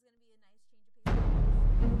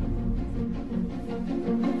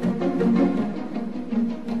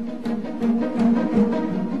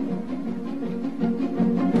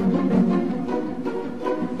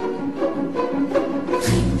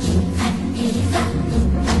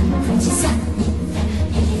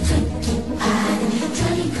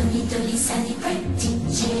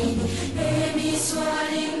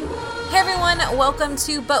welcome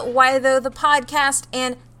to But Why Though, the podcast,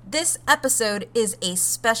 and this episode is a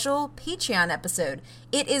special Patreon episode.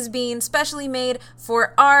 It is being specially made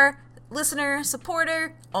for our listener,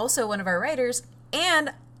 supporter, also one of our writers,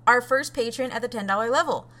 and our first patron at the $10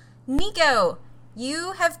 level. Nico,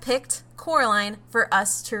 you have picked Coraline for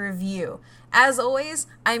us to review. As always,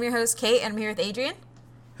 I'm your host, Kate, and I'm here with Adrian.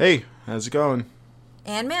 Hey, how's it going?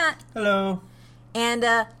 And Matt. Hello. And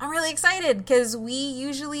I'm really excited because we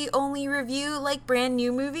usually only review like brand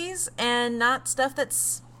new movies and not stuff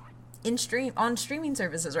that's on streaming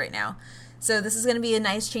services right now. So this is going to be a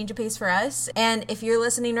nice change of pace for us. And if you're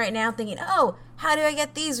listening right now thinking, oh, how do I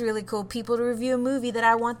get these really cool people to review a movie that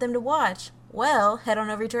I want them to watch? Well, head on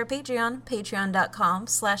over to our Patreon,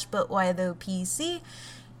 patreon.com/butwhythoughpc,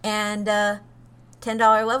 and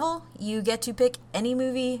 $10 level, you get to pick any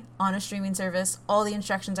movie on a streaming service. All the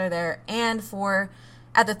instructions are there. And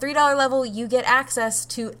at the $3 level, you get access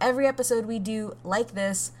to every episode we do like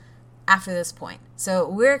this after this point. So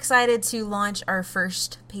we're excited to launch our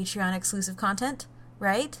first Patreon exclusive content,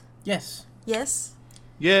 right? Yes. Yes?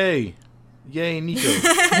 Yay, Nico.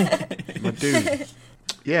 My dude.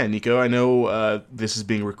 Yeah, Nico, I know this is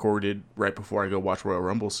being recorded right before I go watch Royal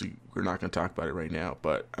Rumble, so we're not going to talk about it right now,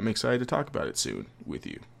 but I'm excited to talk about it soon with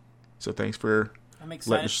you. So thanks for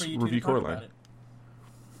letting us review Coraline.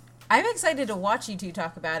 I'm excited to watch you two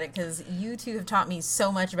talk about it because you two have taught me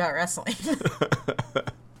so much about wrestling.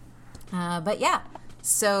 But yeah,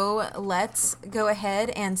 so let's go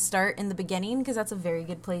ahead and start in the beginning because that's a very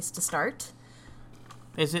good place to start.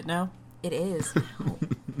 Is it now? It is.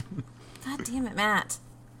 God damn it, Matt.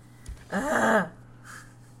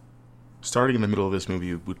 Starting in the middle of this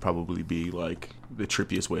movie would probably be like the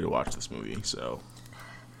trippiest way to watch this movie. So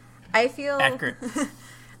I feel accurate.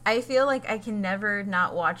 I feel like I can never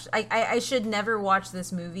not watch. I should never watch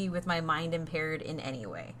this movie with my mind impaired in any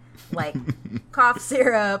way. Like cough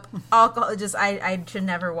syrup, alcohol. Just I should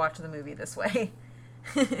never watch the movie this way.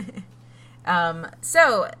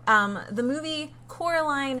 The movie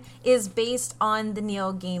Coraline is based on the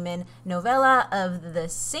Neil Gaiman novella of the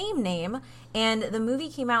same name, and the movie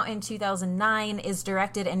came out in 2009, is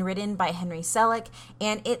directed and written by Henry Selick,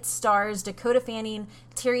 and it stars Dakota Fanning,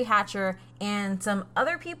 Terry Hatcher, and some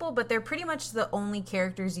other people, but they're pretty much the only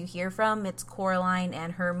characters you hear from. It's Coraline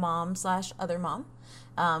and her mom/other mom.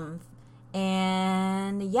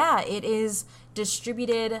 And yeah, it is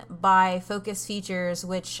distributed by Focus Features,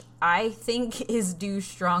 which I think is due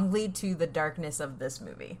strongly to the darkness of this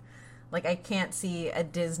movie. Like, I can't see a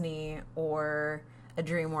Disney or a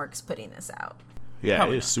DreamWorks putting this out. yeah,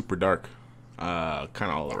 it is super dark, kind of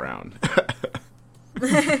all around.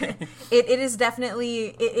 It is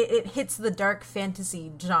definitely, it hits the dark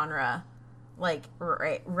fantasy genre, like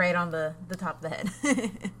right on the top of the head.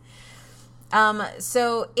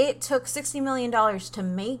 So it took $60 million to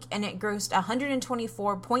make, and it grossed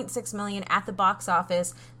 $124.6 million at the box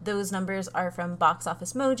office. Those numbers are from Box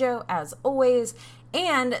Office Mojo, as always.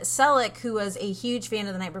 And Selick, who was a huge fan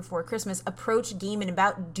of The Night Before Christmas, approached Gaiman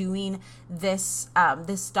about doing this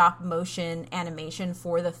stop motion animation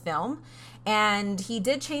for the film. And he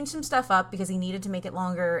did change some stuff up because he needed to make it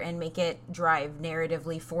longer and make it drive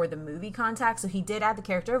narratively for the movie context. So he did add the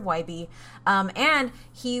character of YB. And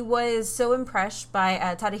he was so impressed by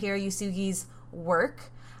Tadahiro Yusugi's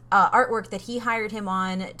artwork that he hired him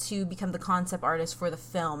on to become the concept artist for the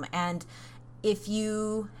film. And if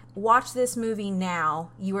you watch this movie now,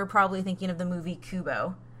 you are probably thinking of the movie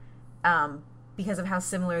Kubo because of how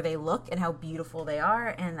similar they look and how beautiful they are.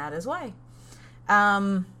 And that is why.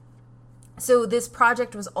 So this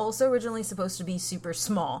project was also originally supposed to be super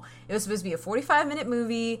small. It was supposed to be a 45-minute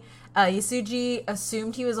movie. Yasuji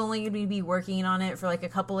assumed he was only going to be working on it for like a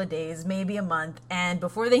couple of days, maybe a month. And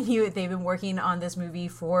before they knew it, they've been working on this movie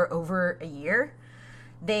for over a year.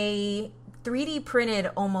 They 3D printed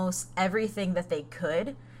almost everything that they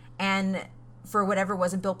could, and for whatever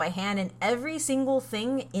wasn't built by hand. And every single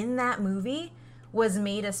thing in that movie was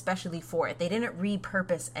made especially for it. They didn't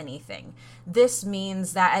repurpose anything. This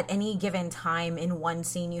means that at any given time in one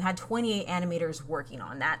scene, you had 28 animators working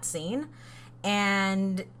on that scene.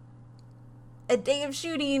 And a day of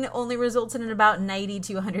shooting only resulted in about 90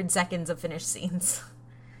 to 100 seconds of finished scenes.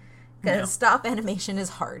 Because stop animation is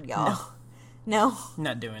hard, y'all. No?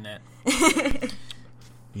 Not doing it.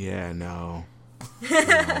 Yeah, no,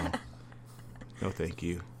 thank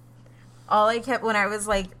you. All I kept when I was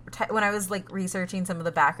researching some of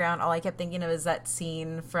the background, all I kept thinking of is that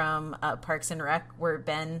scene from Parks and Rec where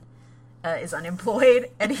Ben is unemployed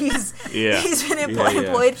and he's been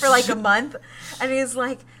employed for like a month, and he's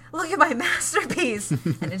like, "Look at my masterpiece,"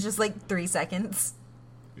 and it's just like 3 seconds.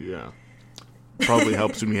 Yeah. probably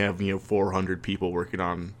helps when you have 400 people working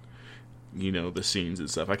on the scenes and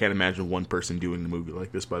stuff. I can't imagine one person doing the movie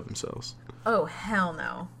like this by themselves. Oh, hell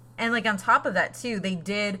no. And like on top of that too, they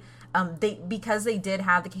did because they did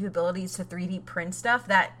have the capabilities to 3D print stuff,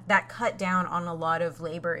 that cut down on a lot of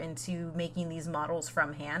labor into making these models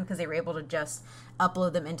from hand, because they were able to just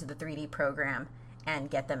upload them into the 3D program and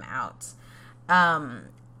get them out.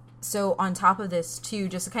 So on top of this too,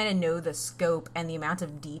 just to kind of know the scope and the amount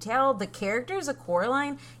of detail, the characters of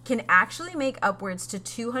Coraline can actually make upwards to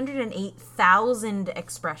 208,000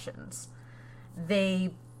 expressions.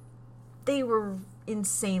 They were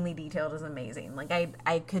insanely detailed. Is amazing. Like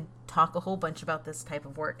I could talk a whole bunch about this type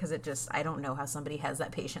of work, because I don't know how somebody has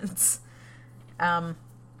that patience.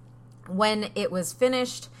 When it was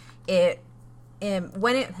finished,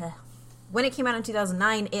 when it came out in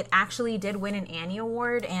 2009, it actually did win an Annie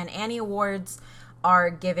Award, and Annie Awards are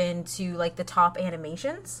given to like the top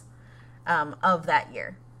animations of that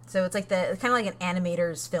year. So it's like kind of like an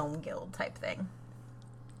animators film guild type thing.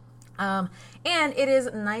 And it is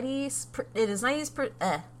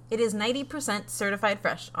 90% certified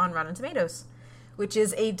fresh on Rotten Tomatoes, which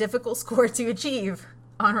is a difficult score to achieve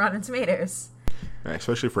on Rotten Tomatoes.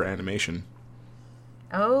 Especially for animation.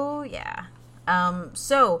 Oh yeah.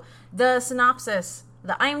 So the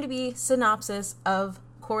IMDb synopsis of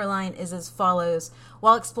Coraline is as follows.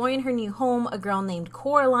 While exploring her new home, a girl named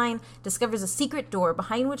Coraline discovers a secret door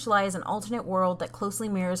behind which lies an alternate world that closely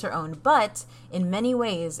mirrors her own, but in many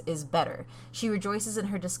ways is better. She rejoices in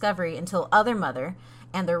her discovery until Other Mother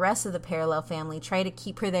and the rest of the Parallel family try to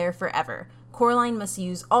keep her there forever. Coraline must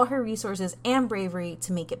use all her resources and bravery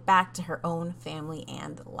to make it back to her own family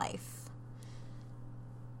and life.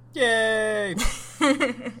 Yay!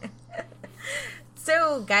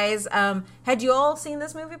 So, guys, had you all seen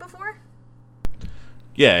this movie before?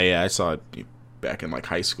 Yeah, I saw it back in like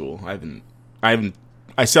high school. I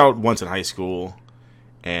saw it once in high school,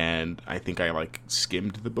 and I think I like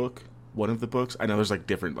skimmed one of the books. I know there's like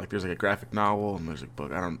different, like there's like a graphic novel and there's a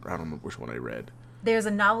book. I don't remember which one I read. There's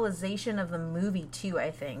a novelization of the movie too,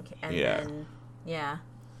 I think. And then, yeah.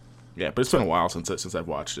 Yeah, but it's been a while since I've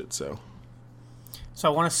watched it, so.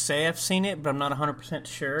 So I want to say I've seen it, but I'm not 100%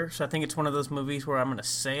 sure. So I think it's one of those movies where I'm going to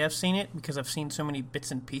say I've seen it because I've seen so many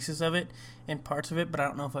bits and pieces of it and parts of it, but I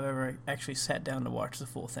don't know if I've ever actually sat down to watch the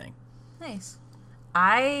full thing. Nice.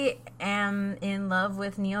 I am in love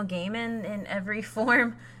with Neil Gaiman in every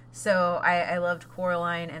form, so I loved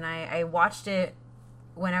Coraline, and I watched it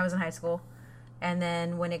when I was in high school. And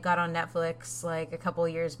then when it got on Netflix, like a couple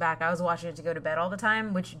of years back, I was watching it to go to bed all the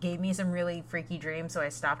time, which gave me some really freaky dreams, so I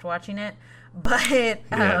stopped watching it. But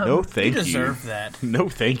no, thank you. You deserve that. No,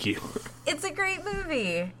 thank you. It's a great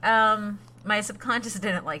movie. My subconscious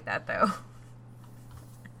didn't like that though.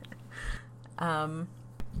 I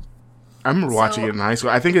remember watching it in high school.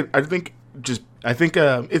 I think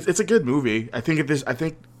it's a good movie. I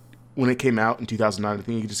think when it came out in 2009, I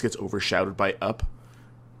think it just gets overshadowed by Up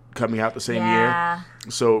coming out the same year.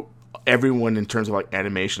 So everyone in terms of like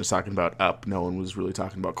animation is talking about Up. No one was really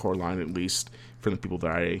talking about Coraline, at least from the people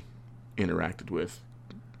that I interacted with.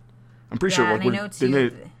 I'm pretty sure. Like, I know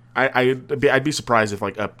too. I'd be surprised if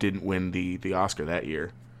like Up didn't win the Oscar that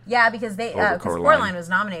year. Yeah, because Coraline was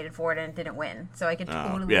nominated for it and it didn't win, so I could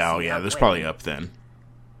totally see Up there's winning. probably Up then.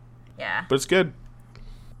 Yeah, but it's good.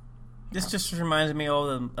 This just reminds me of all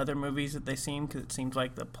the other movies that they seem, because it seems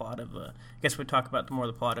like the plot of, I guess we talk about more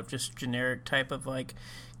the plot of just generic type of like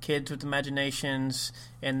kids with imaginations,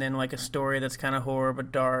 and then like a story that's kind of horror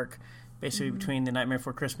but dark, basically between The Nightmare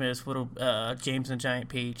Before Christmas, Little James and the Giant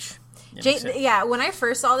Peach. Yeah, when I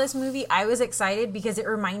first saw this movie, I was excited because it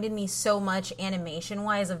reminded me so much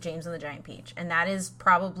animation-wise of James and the Giant Peach, and that is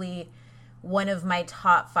probably one of my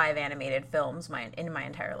top 5 animated films in my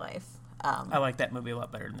entire life. I like that movie a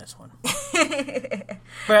lot better than this one.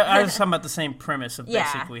 But I was talking about the same premise of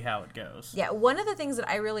basically how it goes. Yeah, one of the things that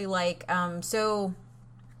I really like, so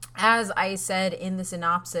as I said in the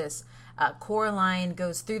synopsis, Coraline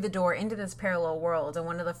goes through the door into this parallel world, and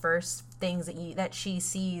one of the first things that she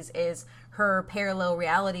sees is her parallel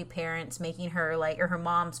reality parents making her, or her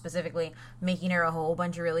mom specifically, making her a whole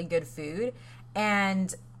bunch of really good food.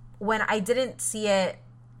 And when I didn't see it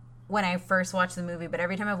when I first watched the movie, but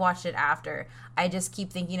every time I've watched it after, I just keep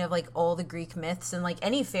thinking of like all the Greek myths and like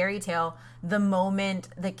any fairy tale, the moment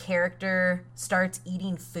the character starts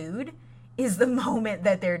eating food is the moment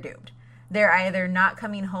that they're doomed. They're either not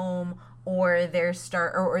coming home or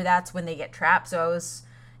or that's when they get trapped. So I was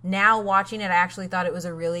now watching it, I actually thought it was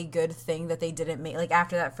a really good thing that they didn't make, like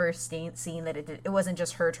after that first scene that it wasn't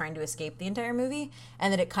just her trying to escape the entire movie,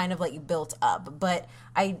 and that it kind of like built up. But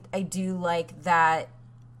I do like that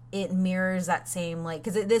it mirrors that same, like,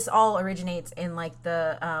 because this all originates in, like,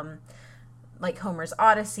 the like Homer's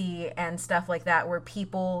Odyssey and stuff like that, where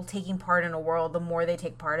people taking part in a world, the more they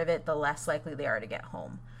take part of it, the less likely they are to get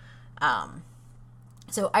home.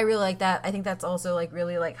 So I really like that. I think that's also, like,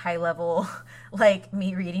 really, like, high level, like,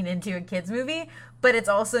 me reading into a kid's movie, but it's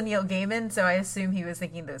also Neil Gaiman, so I assume he was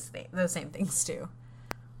thinking those same things too.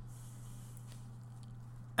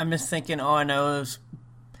 I'm just thinking, all I know is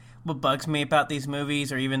what bugs me about these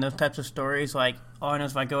movies or even those types of stories. Like, all I know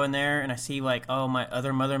is if I go in there and I see, like, oh, my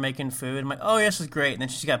other mother making food, I'm like, oh, yeah, this is great. And then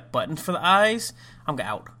she's got buttons for the eyes. I'm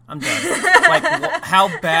out. I'm done. Like,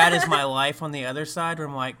 how bad is my life on the other side where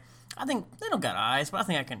I'm like, I think they don't got eyes, but I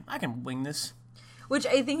think I can wing this. Which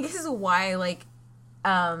I think is why, like,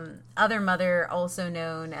 Other Mother, also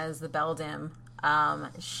known as the Beldam,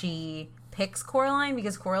 she picks Coraline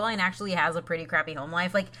because Coraline actually has a pretty crappy home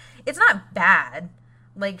life. Like, it's not bad.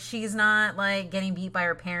 Like, she's not, like, getting beat by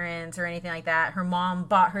her parents or anything like that. Her mom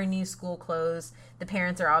bought her new school clothes. The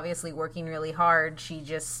parents are obviously working really hard. She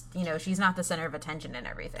just, you know, she's not the center of attention and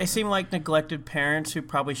everything. They seem like neglected parents who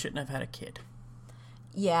probably shouldn't have had a kid.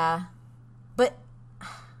 Yeah. But,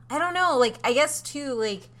 I don't know. Like, I guess, too,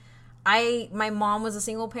 like, my mom was a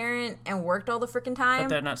single parent and worked all the freaking time. But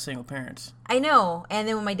they're not single parents. I know. And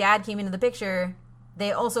then when my dad came into the picture,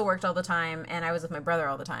 they also worked all the time, and I was with my brother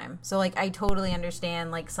all the time. So, like, I totally understand,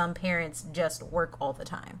 like, some parents just work all the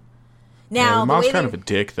time. Now, yeah, mom's kind of a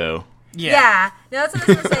dick, though. Yeah. No, that's what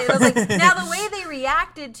I was going to say. I was like, now the way they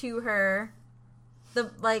reacted to her,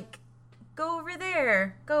 go over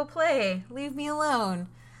there, go play, leave me alone.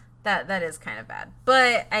 That is kind of bad.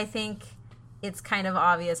 But I think it's kind of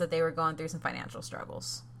obvious that they were going through some financial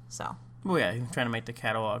struggles. So. Well, yeah, he was trying to make the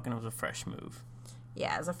catalog, and it was a fresh move.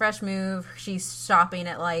 Yeah, it's a fresh move. She's shopping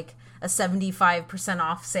at, like, a 75%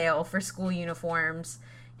 off sale for school uniforms.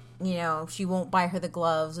 You know, she won't buy her the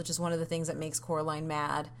gloves, which is one of the things that makes Coraline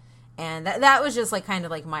mad. And that was just, like, kind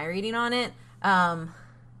of, like, my reading on it.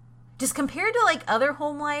 Just compared to, like, other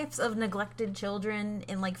home lives of neglected children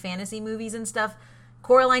in, like, fantasy movies and stuff,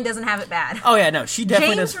 Coraline doesn't have it bad. Oh yeah, no, she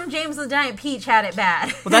definitely James does. from James the Giant Peach had it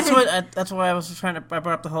bad. Well, that's why I was trying to. I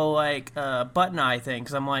brought up the whole like button eye thing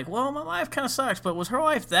because I'm like, well, my life kind of sucks, but was her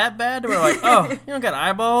life that bad? We're like, oh, you don't got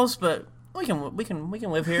eyeballs, but we can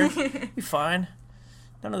live here, be fine.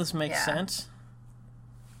 None of this makes sense.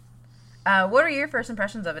 What are your first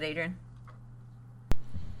impressions of it, Adrian?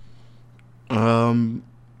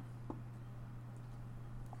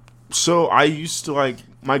 So I used to like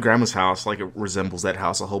my grandma's house. Like, it resembles that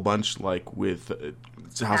house a whole bunch. Like, with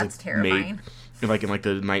it's a house That's like terrifying. made in like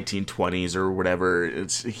the 1920s or whatever.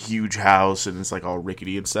 It's a huge house and it's like all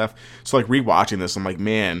rickety and stuff. So like rewatching this, I'm like,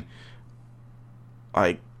 man,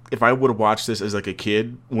 like if I would have watched this as like a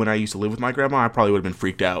kid when I used to live with my grandma, I probably would have been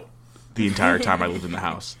freaked out the entire time I lived in the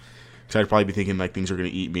house. So I'd probably be thinking like things are gonna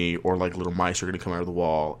eat me, or like little mice are gonna come out of the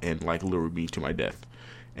wall and like lure me to my death,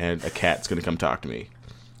 and a cat's gonna come talk to me.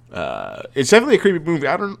 It's definitely a creepy movie.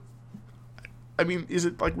 I mean, is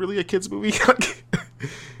it like really a kid's movie?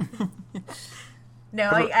 No,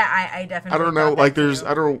 I definitely. I don't know. thought Like,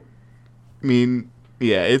 that too.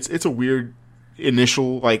 Yeah, it's a weird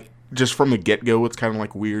initial, like, just from the get go, it's kind of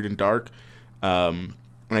like weird and dark. And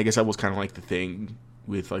I guess that was kind of like the thing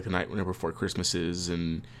with like The Nightmare Before Christmases,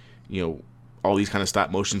 and you know, all these kind of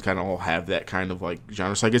stop motions kind of all have that kind of like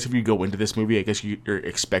genre. So I guess if you go into this movie, I guess you're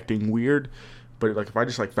expecting weird. But like if I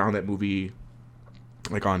just like found that movie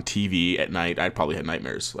like on TV at night, I'd probably have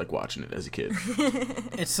nightmares like watching it as a kid.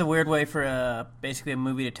 It's a weird way for basically a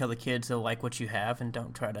movie to tell the kids they'll like what you have and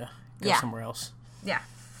don't try to go somewhere else. Yeah.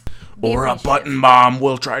 Or a button bomb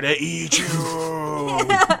will try to eat you.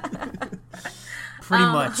 Pretty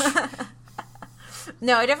much.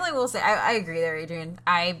 No, I definitely will say I agree there, Adrian.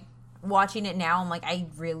 Watching it now, I'm like, I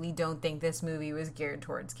really don't think this movie was geared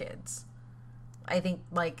towards kids. I think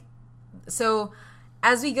like so.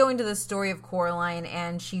 As we go into the story of Coraline,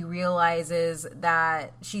 and she realizes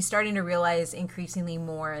that she's starting to realize increasingly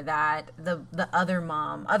more that the other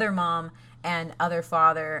mom and other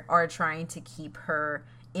father are trying to keep her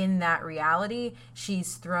in that reality.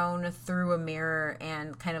 She's thrown through a mirror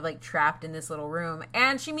and kind of like trapped in this little room,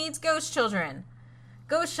 and she meets ghost children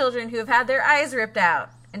who have had their eyes ripped out,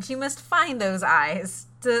 and she must find those eyes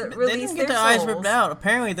to release their souls. They didn't get their eyes ripped out.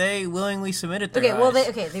 Apparently, they willingly submitted their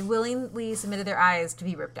eyes. They willingly submitted their eyes to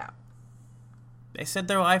be ripped out. They said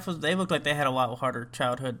their life was. They looked like they had a lot harder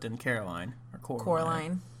childhood than Caroline or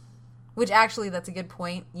Coraline. Which actually, that's a good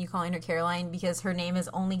point. You calling her Caroline because her name is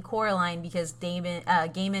only Coraline because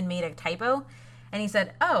Gaiman made a typo, and he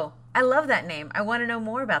said, "Oh, I love that name. I want to know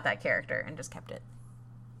more about that character," and just kept it.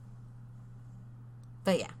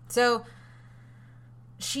 But yeah, so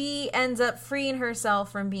she ends up freeing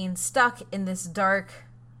herself from being stuck in this dark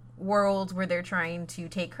world where they're trying to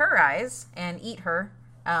take her eyes and eat her.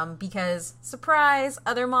 Because, surprise,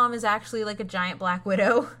 other mom is actually like a giant black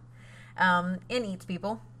widow and eats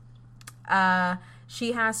people.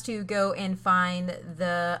 She has to go and find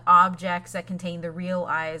the objects that contain the real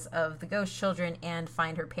eyes of the ghost children and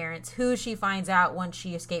find her parents, who she finds out once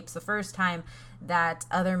she escapes the first time that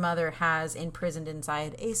other mother has imprisoned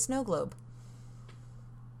inside a snow globe.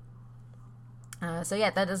 So yeah,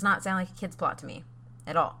 that does not sound like a kid's plot to me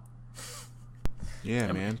at all.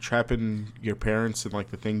 Yeah, man, trapping your parents in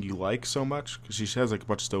like the thing you like so much, because she has like a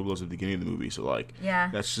bunch of snow globes at the beginning of the movie, so like, yeah,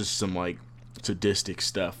 that's just some like sadistic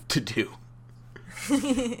stuff to do.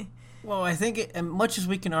 Well, I think as much as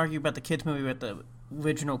we can argue about the kids movie with the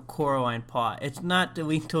original Coraline plot, it's not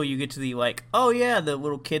until you get to the like, oh yeah, the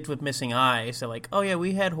little kids with missing eyes. So like, oh yeah,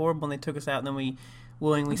 we had horrible and they took us out, and then we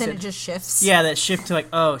willingly then said, it just shifts. Yeah, that shift to like,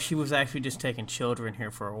 oh, she was actually just taking children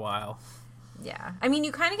here for a while. Yeah. I mean,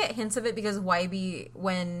 you kind of get hints of it because Wybie,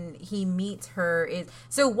 when he meets her, is...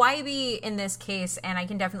 So Wybie, in this case, and I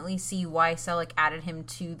can definitely see why Selleck added him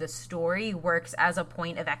to the story, works as a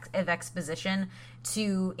point of exposition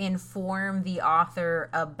to inform the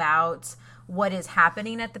author about what is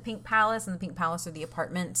happening at the Pink Palace, and the Pink Palace are the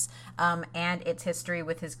apartments, and its history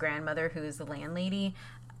with his grandmother, who is the landlady,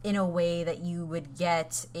 in a way that you would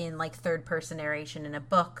get in, like, third-person narration in a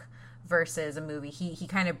book versus a movie. He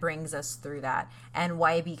kind of brings us through that. And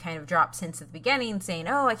Wybie kind of drops hints at the beginning saying,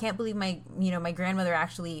 oh, I can't believe my grandmother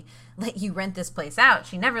actually let you rent this place out.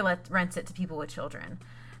 She never rents it to people with children.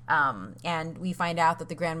 And we find out that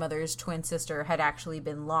the grandmother's twin sister had actually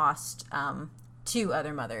been lost to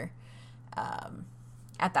other mother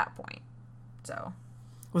at that point. So,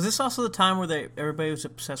 was this also the time where everybody was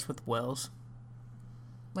obsessed with wells?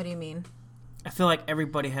 What do you mean? I feel like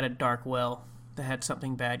everybody had a dark well that had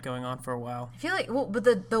something bad going on for a while. I feel like, well,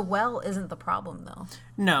 but the well isn't the problem, though.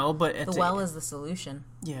 No, but... The well is the solution.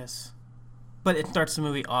 Yes. But it starts the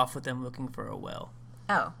movie off with them looking for a well.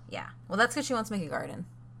 Oh, yeah. Well, that's because she wants to make a garden.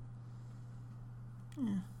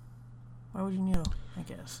 Yeah. Why would you need I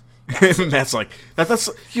guess. That's like... That's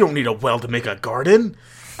you don't need a well to make a garden.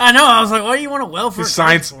 I know, I was like, why do you want a well for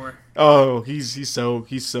science for? Oh, he's so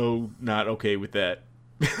not okay with that.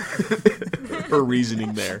 Her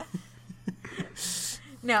reasoning there.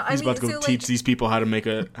 No, he's about to go teach these people how to make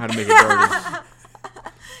a garden.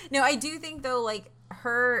 No, I do think though, like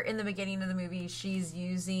her in the beginning of the movie, she's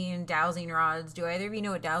using dowsing rods. Do either of you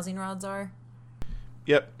know what dowsing rods are?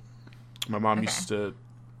 Yep, my mom used to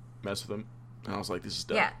mess with them, and I was like, "This is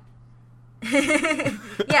dumb." Yeah.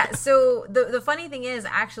 Yeah. So the funny thing is,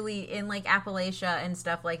 actually, in like Appalachia and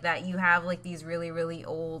stuff like that, you have like these really really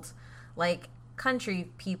old, like, country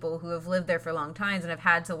people who have lived there for long times and have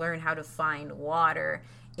had to learn how to find water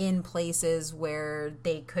in places where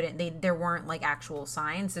there weren't like actual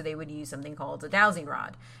signs, so they would use something called a dowsing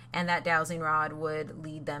rod, and that dowsing rod would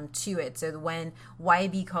lead them to it. So when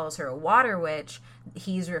Wybie calls her a water witch,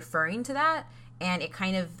 he's referring to that, and it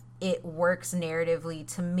works narratively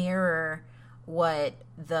to mirror what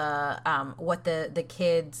the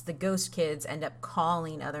kids, the ghost kids, end up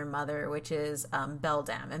calling other mother, which is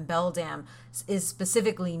Beldam. And Beldam is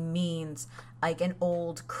specifically means like an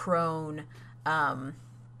old crone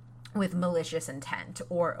with malicious intent,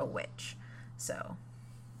 or a witch. So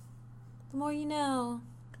the more you know,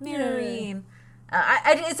 mirroring.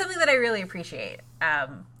 It's something that I really appreciate.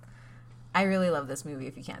 I really love this movie,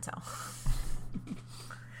 if you can't tell.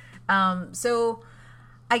 So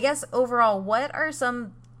I guess overall, what are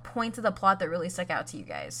some points of the plot that really stuck out to you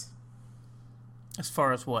guys? As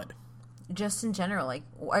far as what? Just in general, like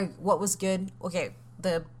what was good? Okay,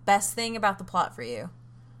 the best thing about the plot for you.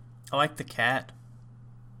 I like the cat.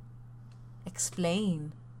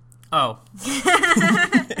 Explain. Oh.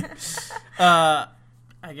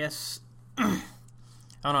 I guess I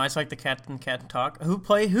don't know. I just like the cat and cat talk. Who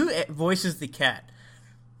voices the cat?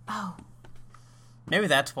 Oh, maybe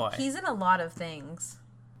that's why. He's in a lot of things.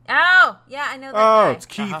 Oh, yeah, I know that guy. It's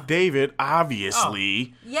Keith David,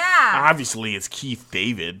 obviously. Oh. Yeah. Obviously, it's Keith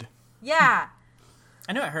David. Yeah.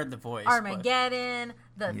 I knew I heard the voice. Armageddon,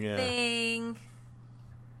 The Thing.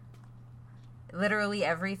 Literally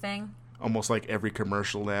everything. Almost like every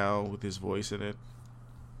commercial now with his voice in it.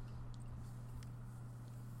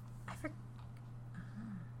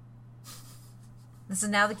 This is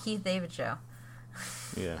now the Keith David show.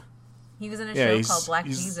 Yeah. He was in a show called Black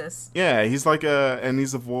Jesus. Yeah, he's like and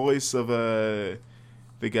he's the voice of the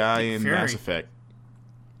guy in Mass Effect.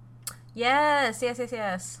 Yes. He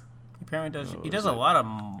apparently does. He does a lot of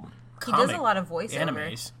voiceover. He does a lot of voiceover.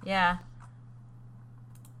 Animes. Yeah.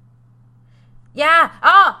 Yeah.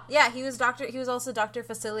 Oh, yeah. He was Doctor. He was also Dr.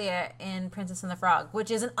 Facilia in Princess and the Frog, which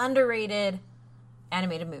is an underrated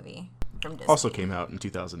animated movie from Disney. Also came out in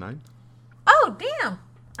 2009. Oh, damn!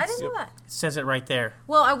 I didn't know that. It says it right there.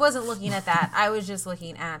 Well, I wasn't looking at that. I was just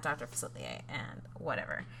looking at Dr. Facilier and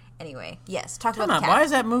whatever. Anyway, yes, talk about the cat. Why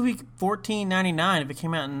is that movie $14.99 if it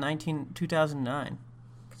came out in 2009?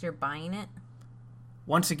 Because you're buying it?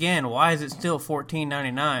 Once again, why is it still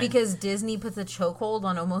 $14.99? Because Disney puts a chokehold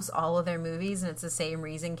on almost all of their movies, and it's the same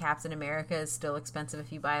reason Captain America is still expensive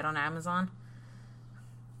if you buy it on Amazon.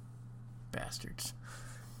 Bastards.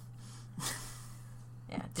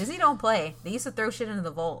 Yeah, Disney don't play. They used to throw shit into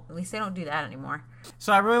the vault. At least they don't do that anymore.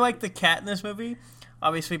 So I really like the cat in this movie.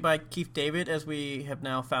 Obviously by Keith David, as we have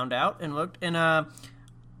now found out and looked. And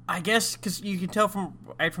I guess because you can tell from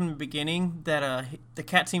right from the beginning that the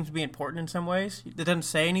cat seems to be important in some ways. It doesn't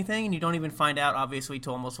say anything, and you don't even find out, obviously,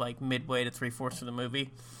 till almost like midway to 3/4 of the movie,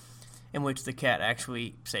 in which the cat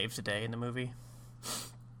actually saves the day in the movie.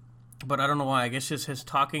 But I don't know why. I guess just his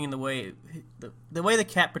talking and the way the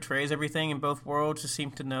cat portrays everything in both worlds just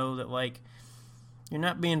seems to know that, like, you're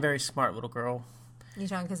not being very smart, little girl. You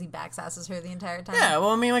talking because he backsasses her the entire time? Yeah,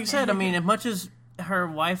 well, I mean, like I said, as much as her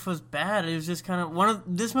wife was bad, it was just kind of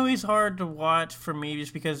this movie's hard to watch for me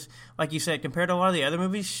just because, like you said, compared to a lot of the other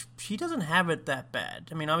movies, she doesn't have it that bad.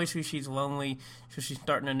 I mean, obviously she's lonely, so she's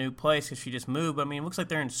starting a new place because she just moved. But I mean, it looks like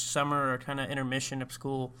they're in summer or kind of intermission of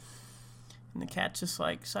school, and the cat's just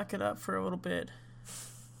like, suck it up for a little bit,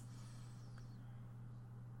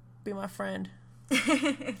 be my friend.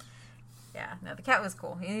 Yeah, no, the cat was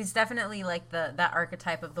cool. He's definitely like that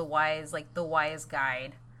archetype of the wise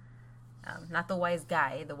guide. Not the wise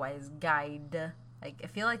guy, the wise guide. Like, I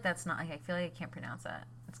feel like that's not, like, I feel like I can't pronounce that.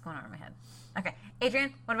 It's going on in my head. Okay,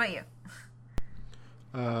 Adrian, what about you?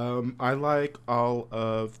 I like all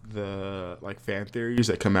of the, like, fan theories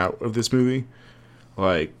that come out of this movie.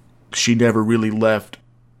 Like, she never really left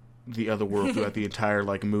the other world throughout the entire,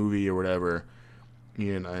 like, movie or whatever.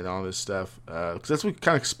 You know, and all this stuff. Because that's what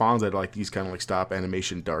kind of spawns at, like, these kind of, like, stop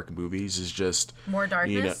animation dark movies is just... More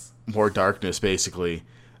darkness? You know, more darkness, basically.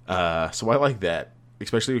 So I like that.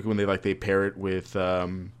 Especially when they pair it with,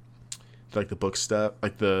 like, the book stuff.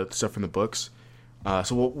 Like, the stuff from the books.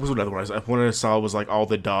 So what was another one? One I saw was, like, all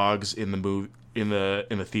the dogs in the movie... In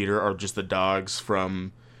the theater are just the dogs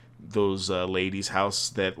from those ladies' house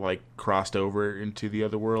that, like, crossed over into the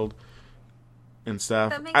other world. And stuff.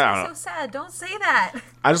 That makes me so sad. Don't say that.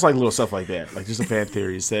 I just like little stuff like that, like just the fan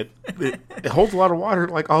theories that it holds a lot of water.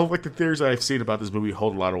 Like all of, like, the theories that I've seen about this movie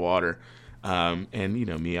hold a lot of water. And you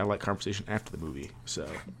know me, I like conversation after the movie. So,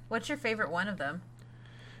 what's your favorite one of them?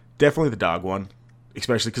 Definitely the dog one,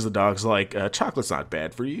 especially because the dog's like, chocolate's not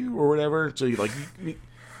bad for you or whatever. So you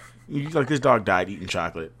like this dog died eating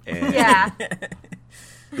chocolate, and yeah,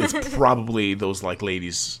 it's probably those, like,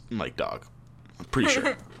 ladies like dog. I'm pretty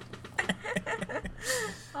sure.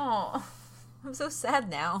 Oh, I'm so sad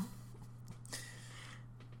now.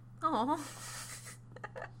 Oh.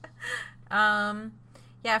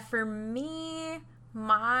 Yeah, for me,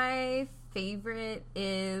 my favorite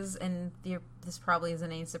is, and this probably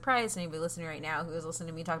isn't any surprise to anybody listening right now who is listening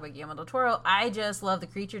to me talk about Guillermo del Toro, I just love the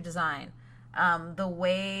creature design. The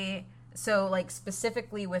way, so, like,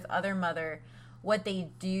 specifically with Other Mother, what they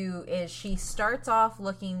do is she starts off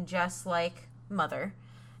looking just like Mother,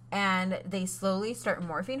 and they slowly start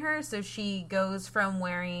morphing her. So she goes from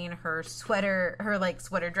wearing her sweater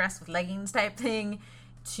dress with leggings type thing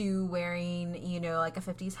to wearing, you know, like a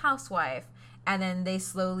 50s housewife. And then they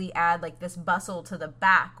slowly add, like, this bustle to the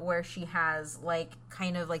back where she has, like,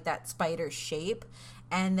 kind of like that spider shape.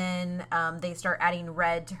 And then they start adding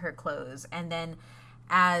red to her clothes. And then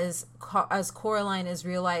as Coraline is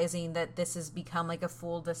realizing that this has become, like, a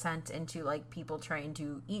full descent into, like, people trying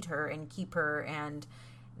to eat her and keep her, and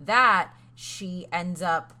that she ends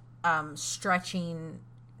up stretching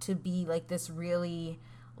to be, like, this really,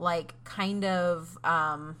 like, kind of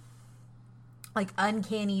like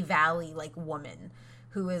uncanny valley, like, woman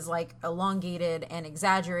who is, like, elongated and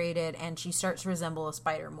exaggerated, and she starts to resemble a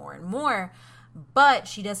spider more and more. But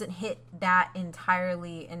she doesn't hit that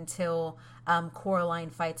entirely until Coraline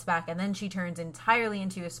fights back, and then she turns entirely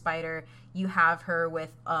into a spider. You have her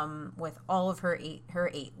with all of her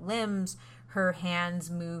eight limbs. Her hands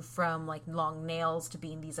move from, like, long nails to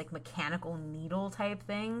being these, like, mechanical needle type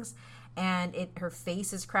things, and her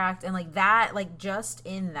face is cracked, and, like, that, like, just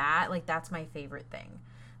in that, like, that's my favorite thing.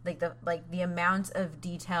 Like, the amount of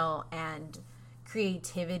detail and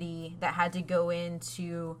creativity that had to go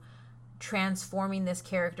into transforming this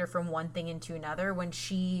character from one thing into another when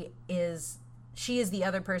she is the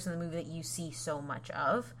other person in the movie that you see so much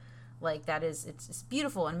of. Like, that is, it's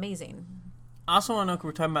beautiful and amazing. I also want to know, if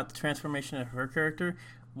we're talking about the transformation of her character,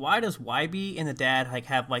 why does YB and the dad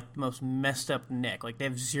have the most messed up neck? Like, they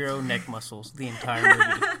have zero neck muscles the entire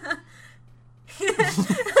movie.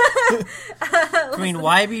 I mean,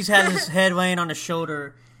 YB's has his head laying on his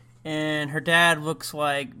shoulder, and her dad looks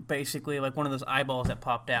like basically like one of those eyeballs that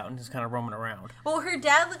popped out and just kind of roaming around. Well, her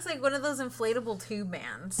dad looks like one of those inflatable tube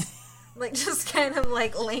mans. Like, just kind of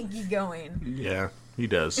like lanky going. Yeah, he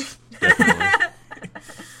does. Definitely.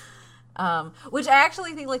 Which I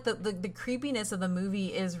actually think like the creepiness of the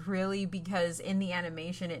movie is really because in the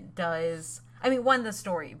animation it does, I mean, one, the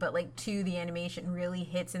story, but like two, the animation really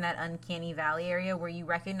hits in that uncanny valley area where you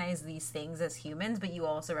recognize these things as humans, but you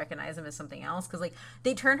also recognize them as something else. Because like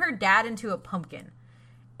they turn her dad into a pumpkin,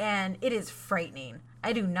 and it is frightening.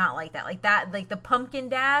 I do not like that. Like the pumpkin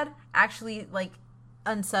dad actually like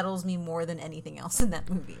unsettles me more than anything else in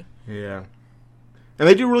that movie. Yeah. And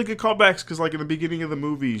they do really good callbacks because, like, in the beginning of the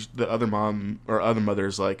movie, the other mom or other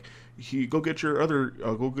mother's like, go get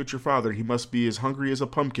your father. He must be as hungry as a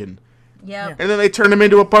pumpkin. Yep. And then they turn him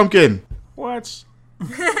into a pumpkin. What?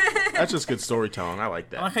 That's just good storytelling. I like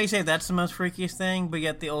that. I like how you say that's the most freakiest thing, but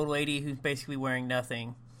yet the old lady who's basically wearing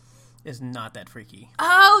nothing is not that freaky.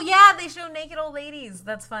 Oh, yeah, they show naked old ladies.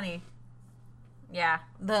 That's funny. Yeah.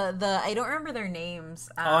 The I don't remember their names.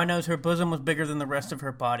 All I know is her bosom was bigger than the rest of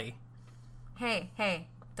her body. Hey,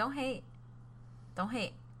 don't hate. Don't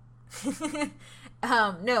hate.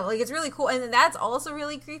 No, like, it's really cool. And that's also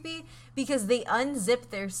really creepy because they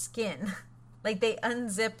unzip their skin. Like, they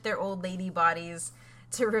unzip their old lady bodies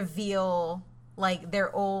to reveal, like,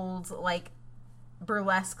 their old, like,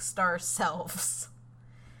 burlesque star selves.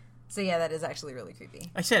 So, yeah, that is actually really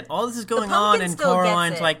creepy. I said, all this is going on, and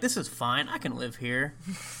Coraline's like, this is fine. I can live here.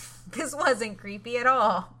 This wasn't creepy at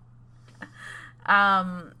all.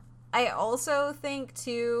 I also think,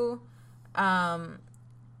 too,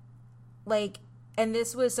 like, and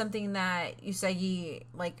this was something that Usagi,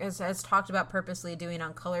 like, has talked about purposely doing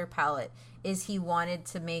on Color Palette, is he wanted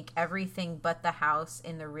to make everything but the house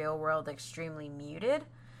in the real world extremely muted.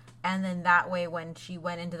 And then that way, when she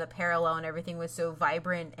went into the parallel and everything was so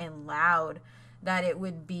vibrant and loud, that it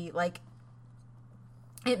would be, like,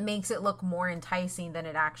 it makes it look more enticing than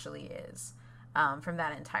it actually is, from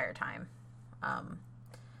that entire time.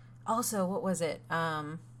 Also, what was it?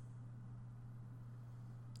 Crap.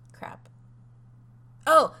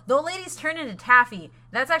 Oh, the old ladies turn into taffy.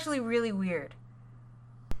 That's actually really weird.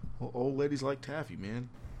 Well, old ladies like taffy, man.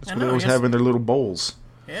 That's I what know, they always I guess- have in their little bowls.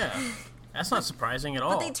 Yeah. That's not surprising at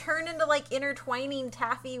all. But they turn into, like, intertwining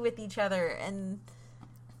taffy with each other, and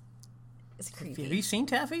it's creepy. Have you seen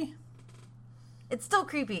Taffy? It's still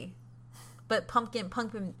creepy. But Pumpkin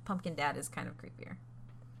Dad is kind of creepier.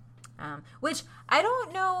 Which, I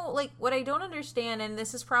don't know, like, what I don't understand, and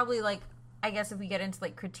this is probably, like, I guess if we get into,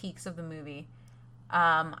 like, critiques of the movie,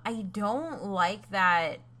 I don't like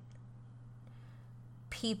that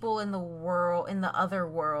people in the other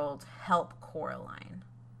world help Coraline.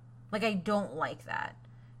 Like, I don't like that.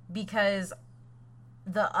 Because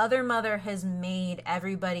the other mother has made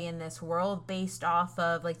everybody in this world based off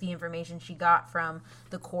of, like, the information she got from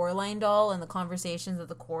the Coraline doll and the conversations that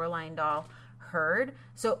the Coraline doll heard.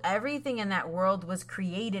 So everything in that world was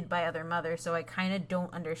created by other mothers. So I kind of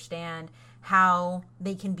don't understand how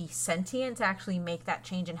they can be sentient to actually make that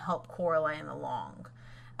change and help Coraline along.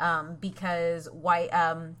 Because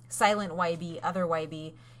Silent YB, other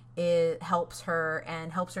YB, helps her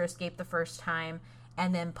and helps her escape the first time.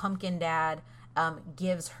 And then Pumpkin Dad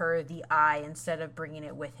gives her the eye instead of bringing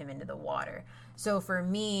it with him into the water. So for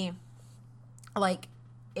me, like,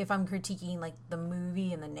 if I'm critiquing, like, the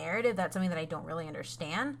movie and the narrative, that's something that I don't really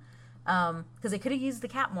understand. Because they could have used the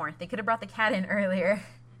cat more. They could have brought the cat in earlier.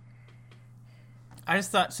 I just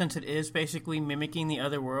thought, since it is basically mimicking the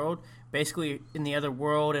other world, basically in the other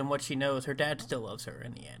world and what she knows, her dad still loves her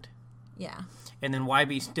in the end. Yeah. And then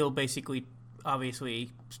YB still basically,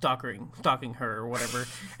 obviously, stalking her or whatever,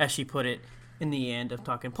 as she put it, in the end of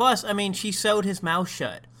talking. Plus, I mean, she sewed his mouth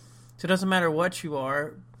shut. So it doesn't matter what you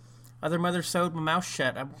are. Other mothers sewed my mouth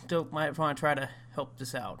shut. I still might want to try to help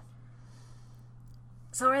this out.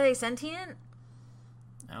 So are they sentient?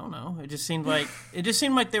 I don't know. It just seemed like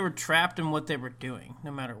they were trapped in what they were doing, no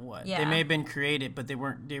matter what. Yeah. They may have been created, but they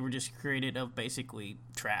weren't. They were just created of basically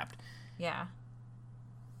trapped. Yeah.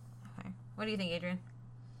 Okay. What do you think, Adrian?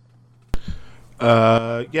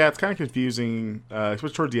 Yeah, it's kind of confusing,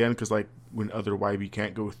 especially towards the end, because, like, when other YB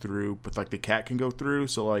can't go through, but, like, the cat can go through,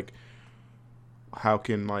 so, like, how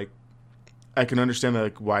can, like, I can understand that,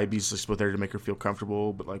 like, YB's just there to make her feel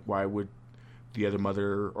comfortable, but, like, why would the other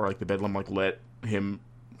mother or, like, the Bedlam, like, let him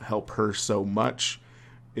help her so much?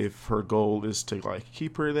 if her goal is to like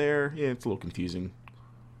keep her there, yeah, it's a little confusing.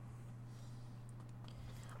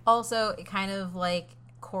 Also, it kind of like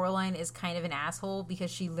Coraline is kind of an asshole because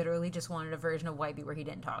she literally just wanted a version of Wybie where he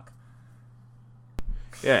didn't talk.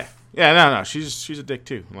 Yeah, no, she's a dick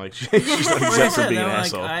too. Like she's like exempt from being an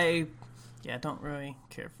asshole. I don't really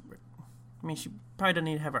care for. I mean, she probably doesn't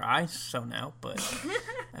need to have her eyes sewn out, but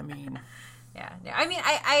I mean. Yeah, I mean,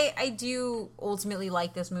 I do ultimately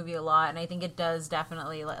like this movie a lot, and I think it does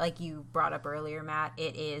definitely, like you brought up earlier, Matt,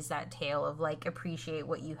 it is that tale of, like, appreciate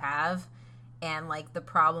what you have, and, like, the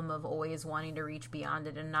problem of always wanting to reach beyond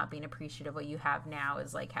it and not being appreciative of what you have now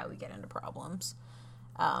is, like, how we get into problems.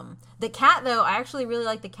 The cat, though, I actually really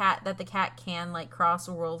like the cat can, like, cross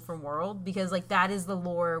world from world, because, like, that is the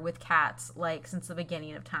lore with cats, like, since the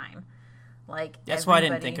beginning of time. Like, that's why I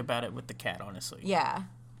didn't think about it with the cat, honestly. Yeah.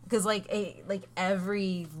 Because, like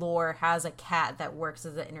every lore has a cat that works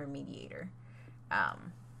as an intermediator.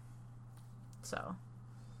 So.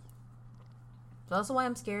 That's also why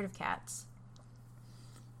I'm scared of cats.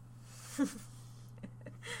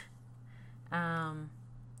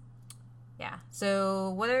 Yeah. So,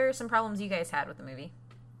 what are some problems you guys had with the movie?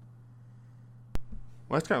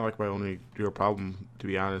 Well, that's kind of like my only real problem, to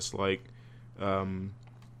be honest. Like, how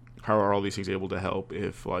are all these things able to help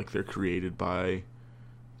if, like, they're created by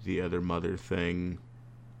the other mother thing,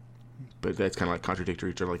 but that's kind of like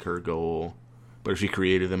contradictory to like her goal. But if she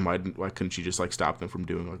created them, why couldn't she just like stop them from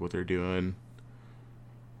doing like what they're doing?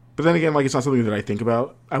 But then again, like it's not something that I think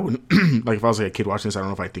about. I wouldn't like if I was like a kid watching this. I don't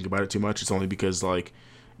know if I think about it too much. It's only because like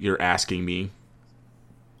you're asking me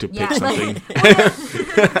to pick something,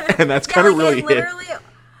 and that's kind of really literally, it.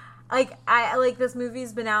 Like I like this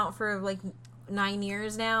movie's been out for like 9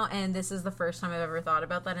 years now, and this is the first time I've ever thought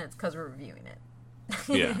about that, and it's because we're reviewing it.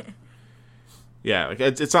 Yeah, like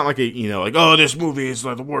it's not like a like, oh, this movie is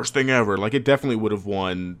like the worst thing ever. Like it definitely would have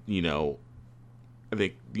won I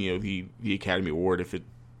think the Academy Award if it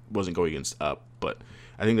wasn't going against Up. But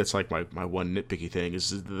I think that's like my one nitpicky thing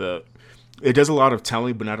is it does a lot of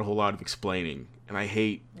telling but not a whole lot of explaining, and I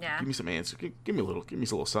hate. Give me some answers. Give me a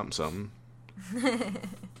little something. What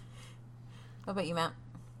about you, Matt?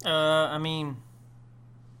 I mean,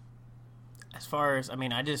 as far as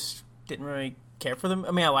I just didn't really care for them.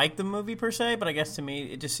 I mean, I like the movie per se, but I guess to me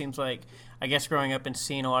it just seems like, I guess growing up and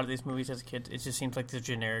seeing a lot of these movies as a kid, it just seems like the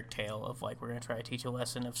generic tale of like we're gonna try to teach a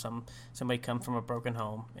lesson of somebody come from a broken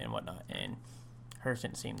home and whatnot, and hers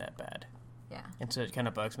didn't seem that bad. Yeah. And so it kind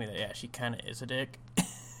of bugs me that she kind of is a dick.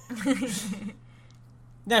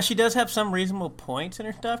 Now she does have some reasonable points in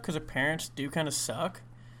her stuff because her parents do kind of suck,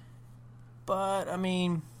 but I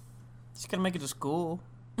mean, she's gonna make it to school.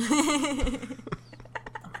 I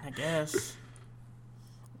guess.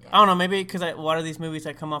 I don't know, maybe because a lot of these movies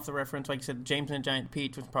that come off the reference, like you said, James and the Giant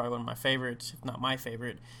Peach was probably one of my favorites, if not my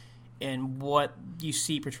favorite. And what you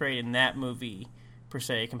see portrayed in that movie, per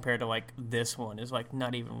se, compared to, like, this one is, like,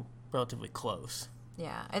 not even relatively close.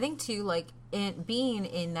 Yeah, I think, too, like, being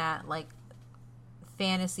in that, like,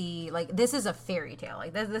 fantasy, like, this is a fairy tale.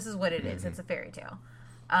 Like, this is what it is. It's a fairy tale.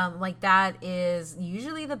 Like, that is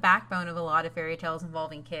usually the backbone of a lot of fairy tales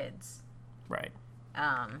involving kids. Right.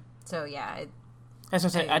 So, yeah, That's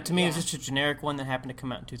what I say. To me, it was just a generic one that happened to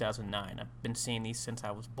come out in 2009. I've been seeing these since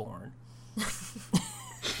I was born.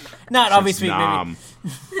 Not obviously. Maybe.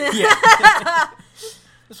 Yeah.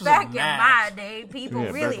 Back in my day, people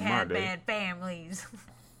really had bad families.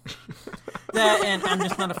 That, and I'm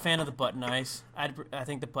just not a fan of the button eyes. I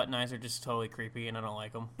think the button eyes are just totally creepy, and I don't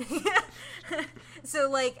like them. So,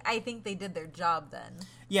 like, I think they did their job then.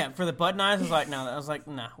 Yeah, for the button eyes, I was like,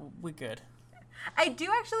 nah, we good. I do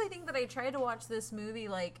actually think that I tried to watch this movie,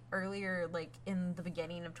 like, earlier, like, in the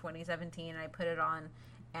beginning of 2017, and I put it on,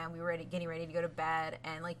 and we were getting ready to go to bed,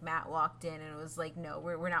 and, like, Matt walked in, and it was like, no,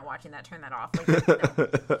 we're not watching that, turn that off. Like, no,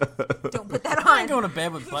 don't put that on. I ain't going to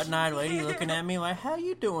bed with button-eyed lady looking at me like, how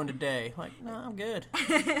you doing today? Like, no, I'm good.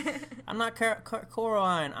 I'm not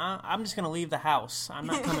Coraline. I'm just going to leave the house. I'm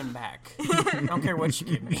not coming back. I don't care what you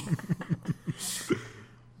give me.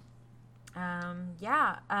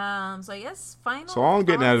 So I guess final. So all I'm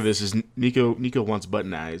getting out of this is Nico wants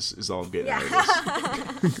button eyes. Is all I'm getting out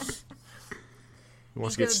of this. He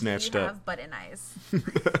wants to get snatched up. Have button eyes.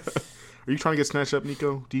 Are you trying to get snatched up,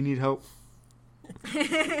 Nico? Do you need help?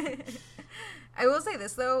 I will say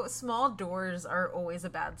this though: small doors are always a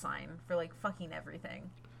bad sign for like fucking everything.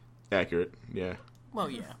 Accurate. Yeah. Well,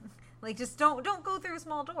 yeah. Like, just don't go through a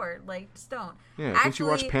small door. Like, just don't. Yeah. Didn't you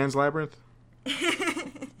watch Pan's Labyrinth?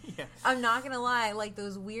 Yeah. I'm not gonna lie, like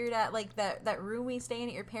those weird like that room we stay in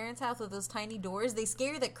at your parents' house with those tiny doors, they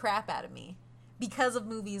scare the crap out of me because of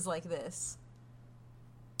movies like this.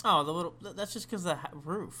 Oh, the little. That's just because of the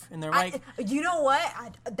roof, and they're like. You know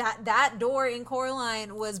what? That door in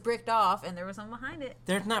Coraline was bricked off, and there was something behind it.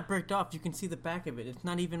 They're not bricked off. You can see the back of it. It's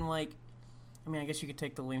not even like. I mean, I guess you could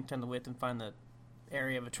take the length and the width and find the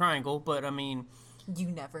area of a triangle, but I mean.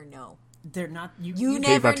 You never know. They're not. You Kate's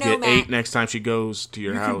never about to know, get Matt. 8 next time she goes to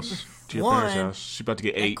your house, to your parents' house. She's about to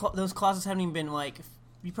get 8. Those closets haven't even been like.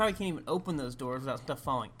 You probably can't even open those doors without stuff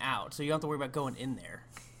falling out, so you don't have to worry about going in there.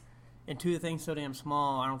 And two, the thing's so damn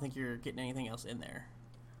small, I don't think you're getting anything else in there.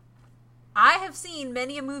 I have seen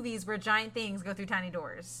many a movies where giant things go through tiny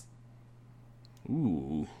doors.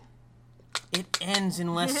 Ooh. It ends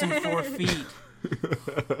in less than 4 feet.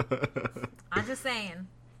 I'm just saying.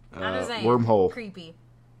 I'm just saying. Wormhole. Creepy.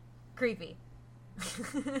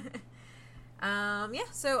 Yeah,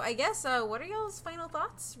 so I guess, what are y'all's final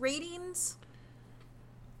thoughts? Ratings?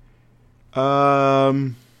 If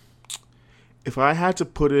I had to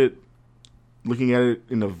put it, looking at it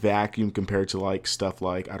in a vacuum compared to like stuff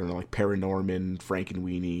like, I don't know, like Paranorman,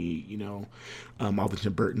 Frankenweenie, you know, all the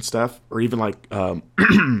Tim Burton stuff, or even like was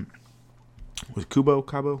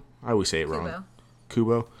Cabo? I always say it wrong.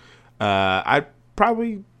 Kubo. I'd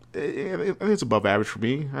probably, I think it's above average for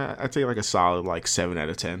me. I'd say like a solid like 7 out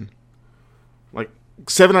of 10. Like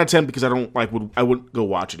 7 out of 10 because I wouldn't go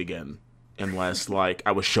watch it again unless like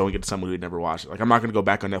I was showing it to someone who had never watched it. Like I'm not gonna go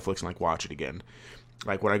back on Netflix and like watch it again.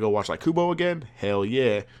 Like when I go watch like Kubo again, hell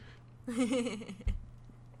yeah. Yeah,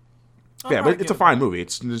 but it's a fine movie.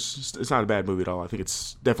 It's not a bad movie at all. I think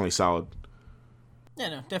it's definitely solid. Yeah,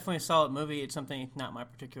 no, definitely a solid movie. It's something not my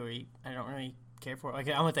particularly. I don't really care for. Like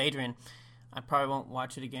I'm with Adrian. I probably won't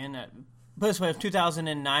watch it again. But this way, it was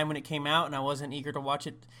 2009 when it came out, and I wasn't eager to watch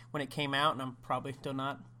it when it came out, and I'm probably still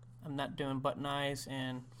not. I'm not doing button eyes,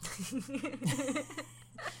 and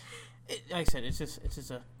like I said, it's just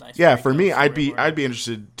a nice. Yeah, for me, I'd be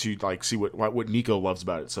interested to like see what Nico loves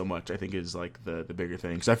about it so much. I think is like the bigger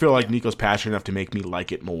thing because I feel like Nico's passionate enough to make me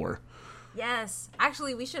like it more. Yes.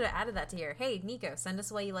 Actually, we should have added that to here. Hey, Nico, send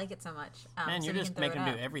us why you like it so much. Man, so you're just making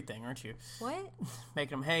them do everything, aren't you? What?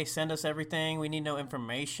 Making them, hey, send us everything. We need no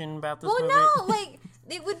information about this movie. Well, no, like,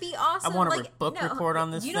 it would be awesome. I want a book report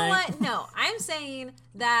on this thing. You know what? No, I'm saying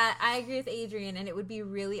that I agree with Adrian, and it would be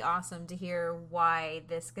really awesome to hear why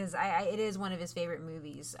this, because it is one of his favorite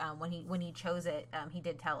movies. When he chose it, he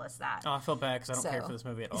did tell us that. Oh, I feel bad because I don't care for this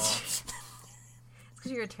movie at all. It's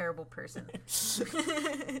because you're a terrible person.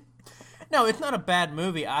 No, it's not a bad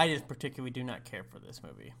movie. I just particularly do not care for this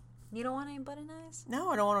movie. You don't want any button eyes? No,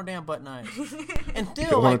 I don't want no damn button eyes. And still,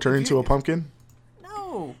 you don't want to turn into a pumpkin?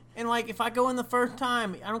 No. And like, if I go in the first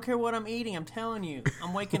time, I don't care what I'm eating. I'm telling you,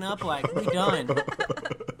 I'm waking up like, we done.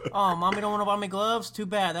 Oh, mommy don't want to buy me gloves? Too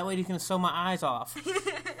bad. That way you can sew my eyes off.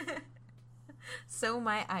 Sew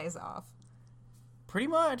my eyes off. Pretty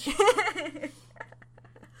much.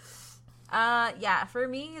 Yeah, for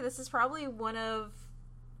me, this is probably one of.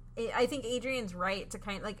 I think Adrian's right to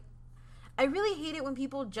kind of like. I really hate it when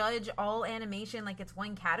people judge all animation like it's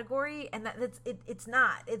one category, and it's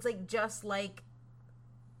not. It's like just like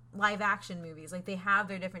live action movies. Like they have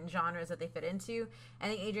their different genres that they fit into. I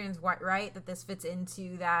think Adrian's right that this fits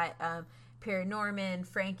into that Paranorman,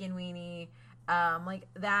 Frankenweenie, like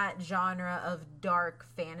that genre of dark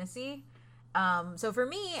fantasy. So for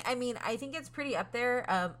me, I mean, I think it's pretty up there.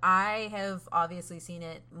 I have obviously seen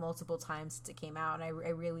it multiple times since it came out, and I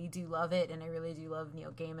really do love it, and I really do love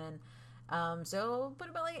Neil Gaiman. So put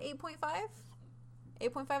about like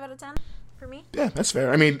 8.5 out of 10 for me. Yeah, that's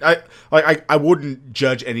fair. I mean, I wouldn't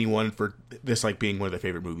judge anyone for this like being one of their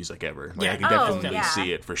favorite movies like ever. Like I can definitely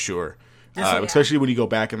see it for sure. Especially when you go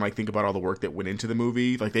back and like think about all the work that went into the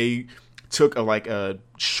movie. Like they took a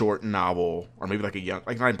short novel, or maybe like a young,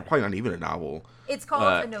 like probably not even a novel. It's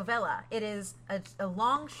called a novella. It is a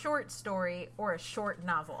long short story or a short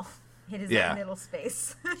novel. It is that middle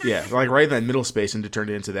space. Yeah, like right in that middle space, and to turn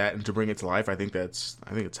it into that and to bring it to life, I think it's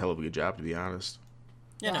a hell of a good job, to be honest.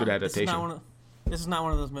 Yeah, good adaptation. This is not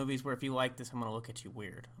one of those movies where if you like this, I'm gonna look at you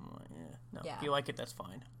weird. I'm like, if you like it, that's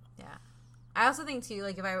fine. Yeah. I also think too,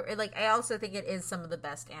 like I also think it is some of the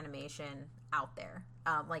best animation out there,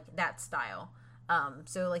 like that style.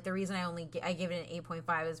 So like the reason I gave it an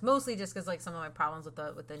 8.5 is mostly just because like some of my problems with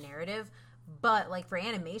the narrative, but like for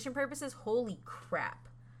animation purposes, holy crap,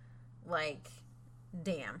 like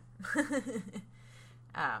damn.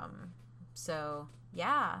 So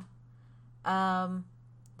yeah,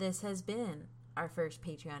 this has been our first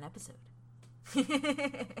Patreon episode.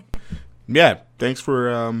 Yeah, thanks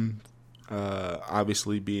for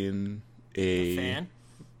obviously being a fan.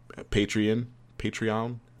 Patreon.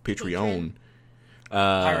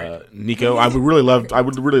 Pirate. Nico, I would really love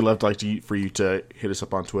for you to hit us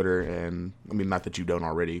up on Twitter, and I mean, not that you don't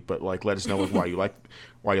already, but like let us know like,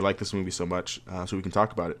 why you like this movie so much, so we can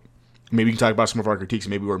talk about it. Maybe we can talk about some of our critiques.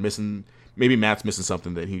 Maybe Matt's missing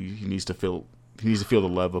something that he needs to feel. He needs to feel the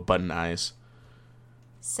love of Button Eyes.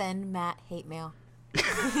 Send Matt hate mail.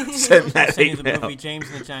 Send Matt Send you hate the mail. movie James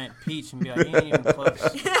and the Giant Peach and be like, you ain't even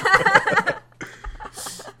close.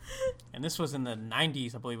 And this was in the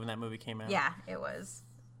 90s, I believe, when that movie came out. Yeah, it was.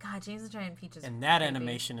 God, James the Giant Peach is And that creepy.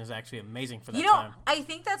 animation is actually amazing for that You know, time. I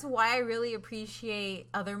think that's why I really appreciate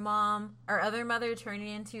Other Mother turning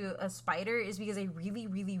into a spider is because I really,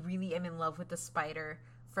 really, really am in love with the spider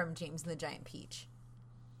from James and the Giant Peach.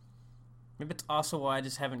 Maybe it's also why I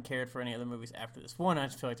just haven't cared for any other movies after this. One, I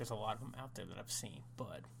just feel like there's a lot of them out there that I've seen,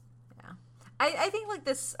 but... Yeah. I think like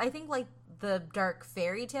this, I think like the dark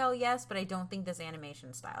fairy tale, yes, but I don't think this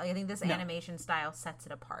animation style. Like, I think this animation style sets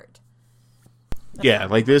it apart. Yeah,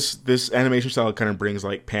 like this animation style kind of brings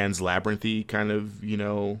like Pan's Labyrinthy kind of,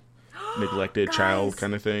 neglected child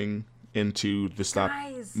kind of thing into the stop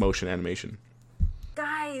motion animation.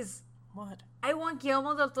 Guys, What? I want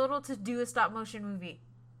Guillermo del Toro to do a stop motion movie.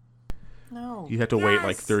 No. You have to wait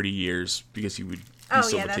like 30 years because he would be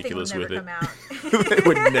so meticulous with it. That thing would never come out. It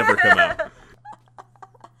would never come out.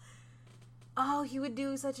 Oh, he would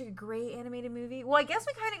do such a great animated movie. Well, I guess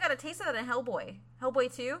we kind of got a taste of that in Hellboy.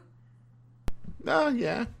 Hellboy 2?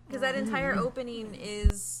 Yeah. Because that entire opening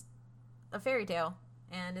is a fairy tale,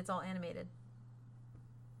 and it's all animated.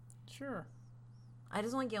 Sure. I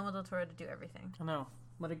just want Guillermo del Toro to do everything. I know.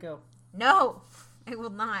 Let it go. No, I will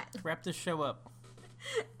not. Wrap this show up.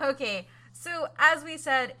 Okay, so as we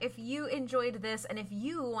said, if you enjoyed this and if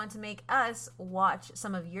you want to make us watch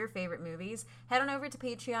some of your favorite movies, head on over to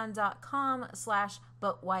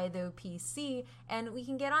patreon.com/butwhythoughpc and we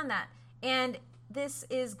can get on that. And this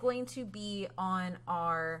is going to be on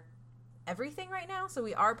our everything right now, so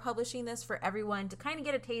we are publishing this for everyone to kind of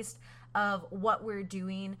get a taste of what we're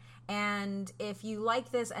doing. And if you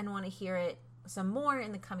like this and want to hear it some more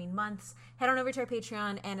in the coming months, head on over to our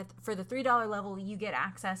Patreon, and for the $3 level you get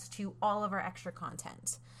access to all of our extra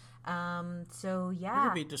content. So yeah, We're going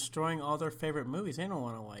to be destroying all their favorite movies. They don't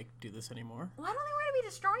want to, do this anymore. well, I don't think we're gonna be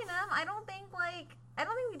destroying them. I don't think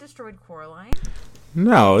we destroyed Coraline.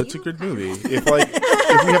 No, it's a good movie.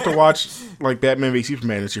 If we have to watch like Batman v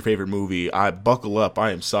Superman is your favorite movie, I buckle up.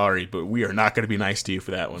 I am sorry, but we are not going to be nice to you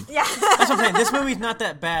for that one. Yeah. That's what I'm saying. This movie's not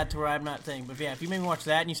that bad to where I'm not saying. But yeah, if you made me watch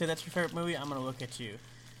that and you say that's your favorite movie, I'm going to look at you.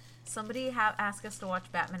 Somebody ask us to watch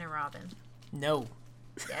Batman and Robin. No.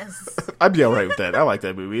 Yes. I'd be all right with that. I like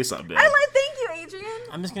that movie. It's not bad. Thank you, Adrian.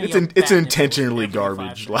 I'm just going to It's intentionally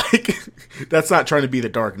garbage. Like that's not trying to be the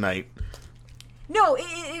Dark Knight. No, it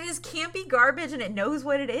is campy garbage, and it knows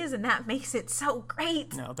what it is, and that makes it so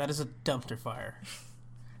great. No, that is a dumpster fire.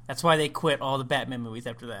 That's why they quit all the Batman movies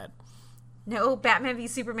after that. No, Batman v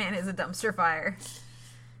Superman is a dumpster fire.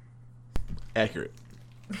 Accurate.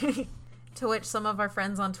 To which some of our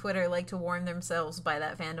friends on Twitter like to warm themselves by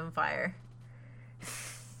that fandom fire.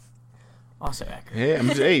 Also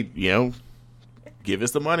accurate. Hey, give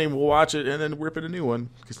us the money, we'll watch it, and then rip it a new one.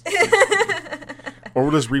 Or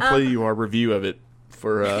we'll just replay you our review of it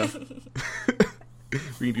for.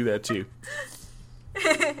 We can do that too.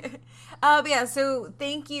 But yeah, so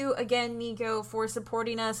thank you again, Nico, for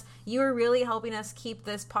supporting us. You are really helping us keep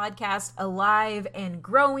this podcast alive and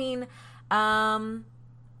growing.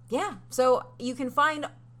 Yeah, so you can find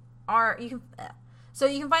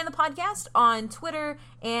you can find the podcast on Twitter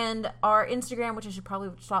and our Instagram, which I should probably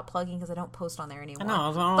stop plugging because I don't post on there anymore. I know,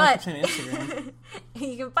 I don't like saying Instagram.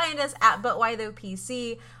 You can find us at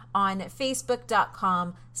ButWhyThoughPC on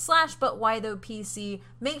Facebook.com/ButWhyThoughPC.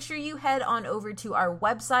 Make sure you head on over to our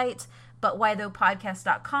website,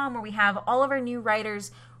 ButWhyThoughPodcast.com, where we have all of our new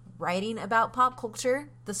writers writing about pop culture,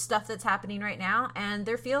 the stuff that's happening right now, and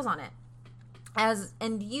their feels on it.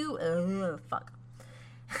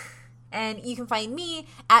 And you can find me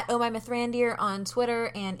at OhMyMythRandier on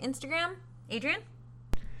Twitter and Instagram. Adrian?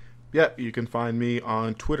 Yeah, you can find me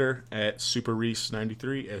on Twitter at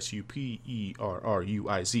SuperRuiz93,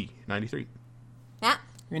 SuperRuiz 93. Matt?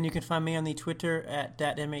 And you can find me on the Twitter at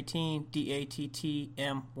DATM18,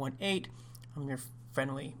 DATTM18. I'm your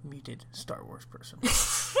friendly, muted Star Wars person.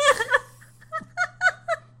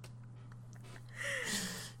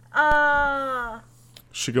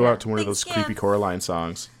 Should go out to one of those Thanks, creepy Coraline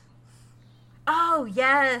songs. Oh,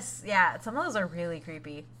 yes. Yeah, some of those are really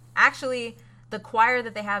creepy. Actually, the choir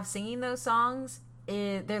that they have singing those songs,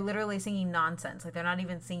 they're literally singing nonsense. Like, they're not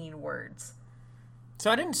even singing words.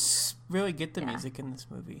 So I didn't really get the music in this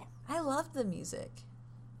movie. I love the music.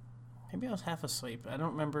 Maybe I was half asleep. I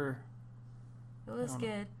don't remember. It was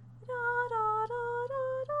good. Da, da, da, da,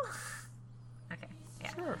 da. Okay.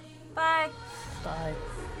 Yeah. Sure. Bye. Bye.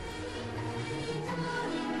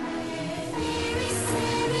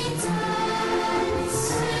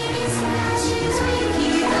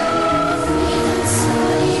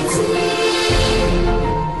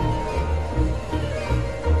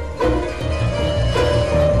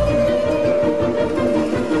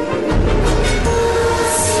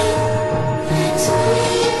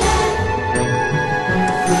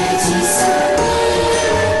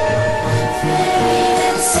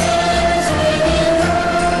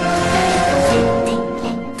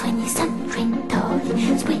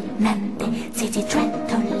 Sweetie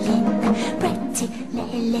Trattoline, pretty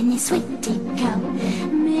Lenny, sweetie